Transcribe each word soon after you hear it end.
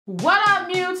What up,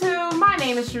 Mewtwo? My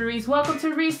name is Cheryce. Welcome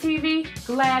to Reese TV.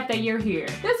 Glad that you're here.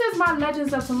 This is my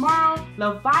Legends of Tomorrow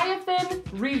Leviathan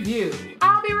review.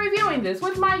 I'll be reviewing this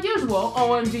with my usual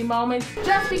OMG moments.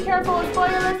 Just be careful with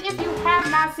spoilers if you have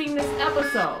not seen this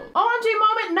episode. OMG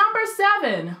moment number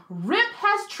 7. Rip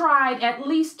has tried at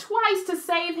least twice to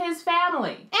save his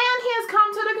family, and he has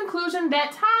come to the conclusion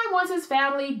that time wants his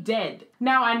family dead.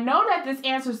 Now, I know that this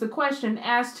answers the question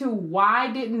as to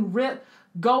why didn't Rip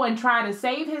go and try to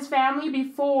save his family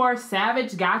before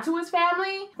Savage got to his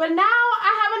family? But now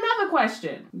I have another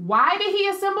question. Why did he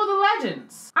assemble the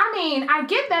legends? I mean, I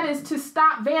get that it's to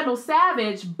stop Vandal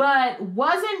Savage, but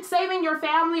wasn't saving your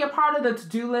family a part of the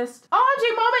to-do list?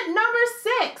 OMG moment number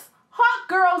 6. Hawk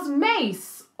Girl's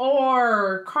mace,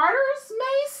 or Carter's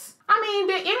mace? I mean,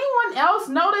 did anyone else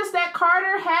notice that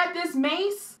Carter had this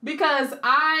mace? Because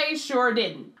I sure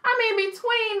didn't. I mean,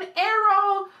 between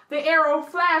the Arrow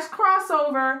Flash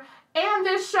crossover, and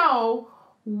this show,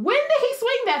 when did he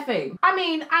swing that thing? I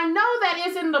mean, I know that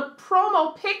it's in the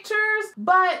promo pictures,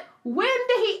 but when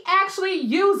did he actually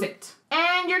use it?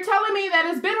 And you're telling me that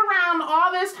it's been around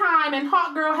all this time and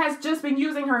Hawk Girl has just been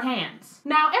using her hands.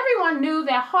 Now, everyone knew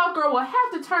that Hawk Girl would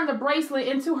have to turn the bracelet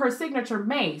into her signature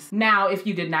mace. Now, if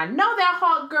you did not know that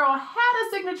Hawk Girl had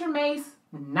a signature mace,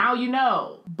 now you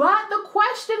know. But the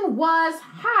question was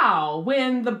how,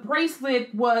 when the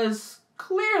bracelet was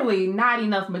clearly not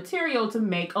enough material to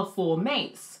make a full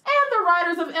mace. And the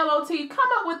writers of LOT come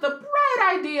up with the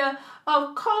bright idea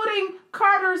of coating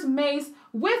Carter's mace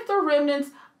with the remnants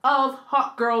of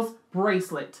Hawk Girl's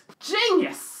bracelet.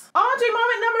 Genius! OMG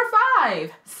moment number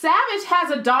 5. Savage has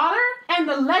a daughter and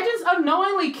the legends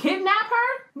unknowingly kidnap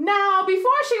her? Now,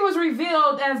 before she was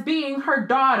revealed as being her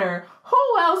daughter,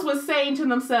 who else was saying to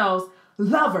themselves,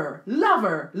 lover,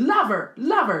 lover, lover,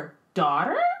 lover,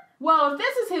 daughter? Well, if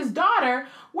this is his daughter,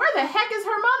 where the heck is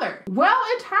her mother? Well,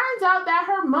 it turns out that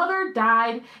her mother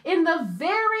died in the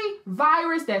very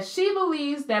virus that she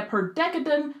believes that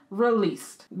Perdecadon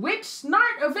released, which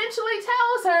Snart eventually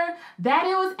tells her that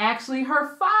it was actually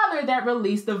her father that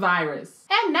released the virus.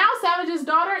 And now Savage's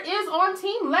daughter is on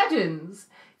Team Legends.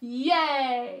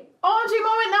 Yay! OMG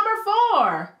moment number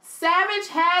 4. Savage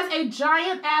has a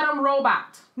giant atom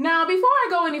robot. Now, before I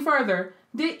go any further,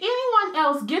 did anyone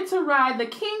else get to ride the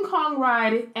King Kong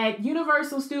ride at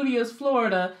Universal Studios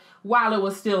Florida while it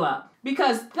was still up?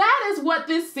 Because that is what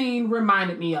this scene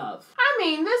reminded me of. I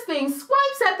mean, this thing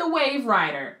swipes at the Wave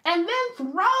Rider and then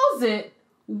throws it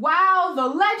while the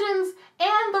legends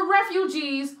and the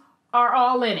refugees are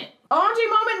all in it. OMG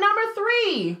moment number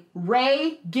 3.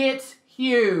 Ray gets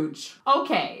huge.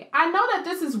 Okay, I know that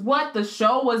this is what the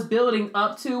show was building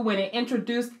up to when it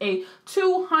introduced a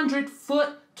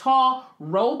 200-foot tall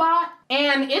robot,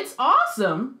 and it's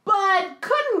awesome, but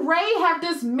couldn't Ray have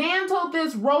dismantled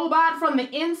this robot from the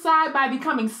inside by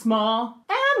becoming small?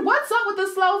 And what's up with the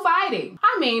slow fighting?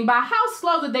 I mean, by how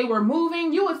slow that they were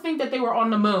moving, you would think that they were on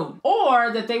the moon,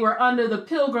 or that they were under the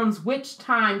Pilgrim's witch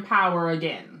time power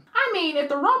again. I mean, if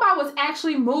the robot was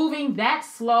actually moving that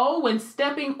slow when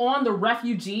stepping on the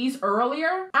refugees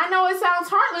earlier, I know it sounds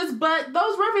heartless, but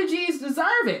those refugees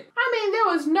deserve it. I mean,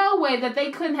 there was no way that they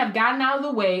couldn't have gotten out of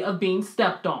the way of being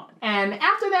stepped on. And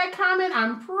after that comment,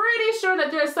 I'm pretty sure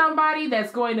that there's somebody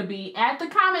that's going to be at the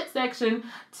comment section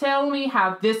telling me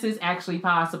how this is actually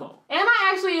possible. And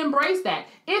I actually embrace that.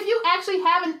 If you actually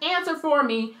have an answer for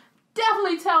me,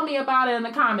 definitely tell me about it in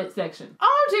the comment section.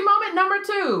 OMG moment number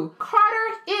 2.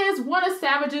 Carter is one of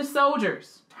Savage's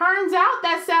soldiers. Turns out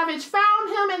that Savage found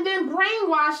him and then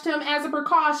brainwashed him as a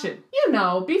precaution. You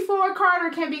know, before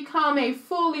Carter can become a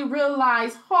fully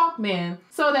realized Hawkman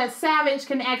so that Savage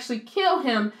can actually kill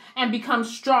him and become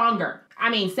stronger. I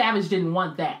mean, Savage didn't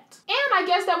want that. And I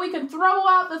guess that we can throw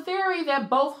out the theory that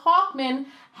both Hawkmen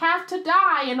have to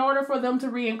die in order for them to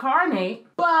reincarnate.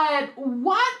 But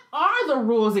what are the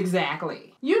rules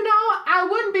exactly? You know, I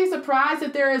wouldn't be surprised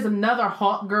if there is another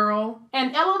Hawk Girl.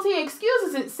 And LOT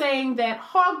excuses it, saying that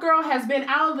Hawk Girl has been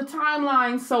out of the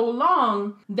timeline so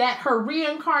long that her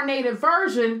reincarnated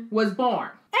version was born.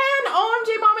 And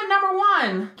OMG moment number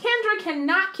 1. Kendra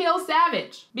cannot kill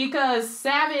Savage because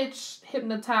Savage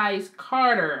hypnotized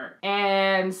Carter,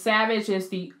 and Savage is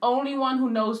the only one who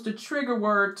knows the trigger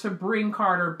word to bring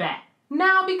Carter back.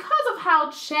 Now, because of how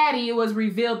chatty it was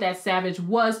revealed that Savage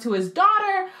was to his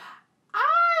daughter,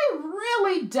 I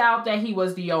really doubt that he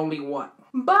was the only one.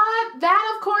 But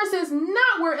that, of course, is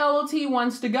not where LOT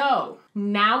wants to go.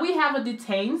 Now we have a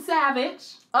detained Savage,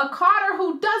 a Carter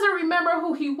who doesn't remember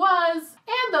who he was,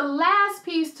 and the last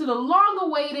piece to the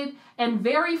long-awaited and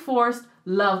very forced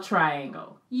love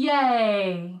triangle.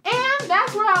 Yay! And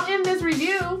that's where I'll end this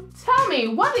review. Tell me,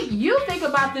 what did you think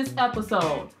about this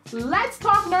episode? Let's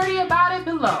talk nerdy about it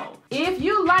below. If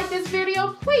you like this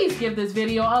video, please give this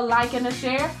video a like and a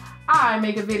share. I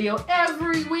make a video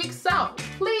every week, so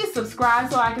please subscribe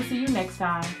so I can see you next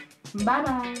time.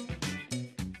 Bye-bye.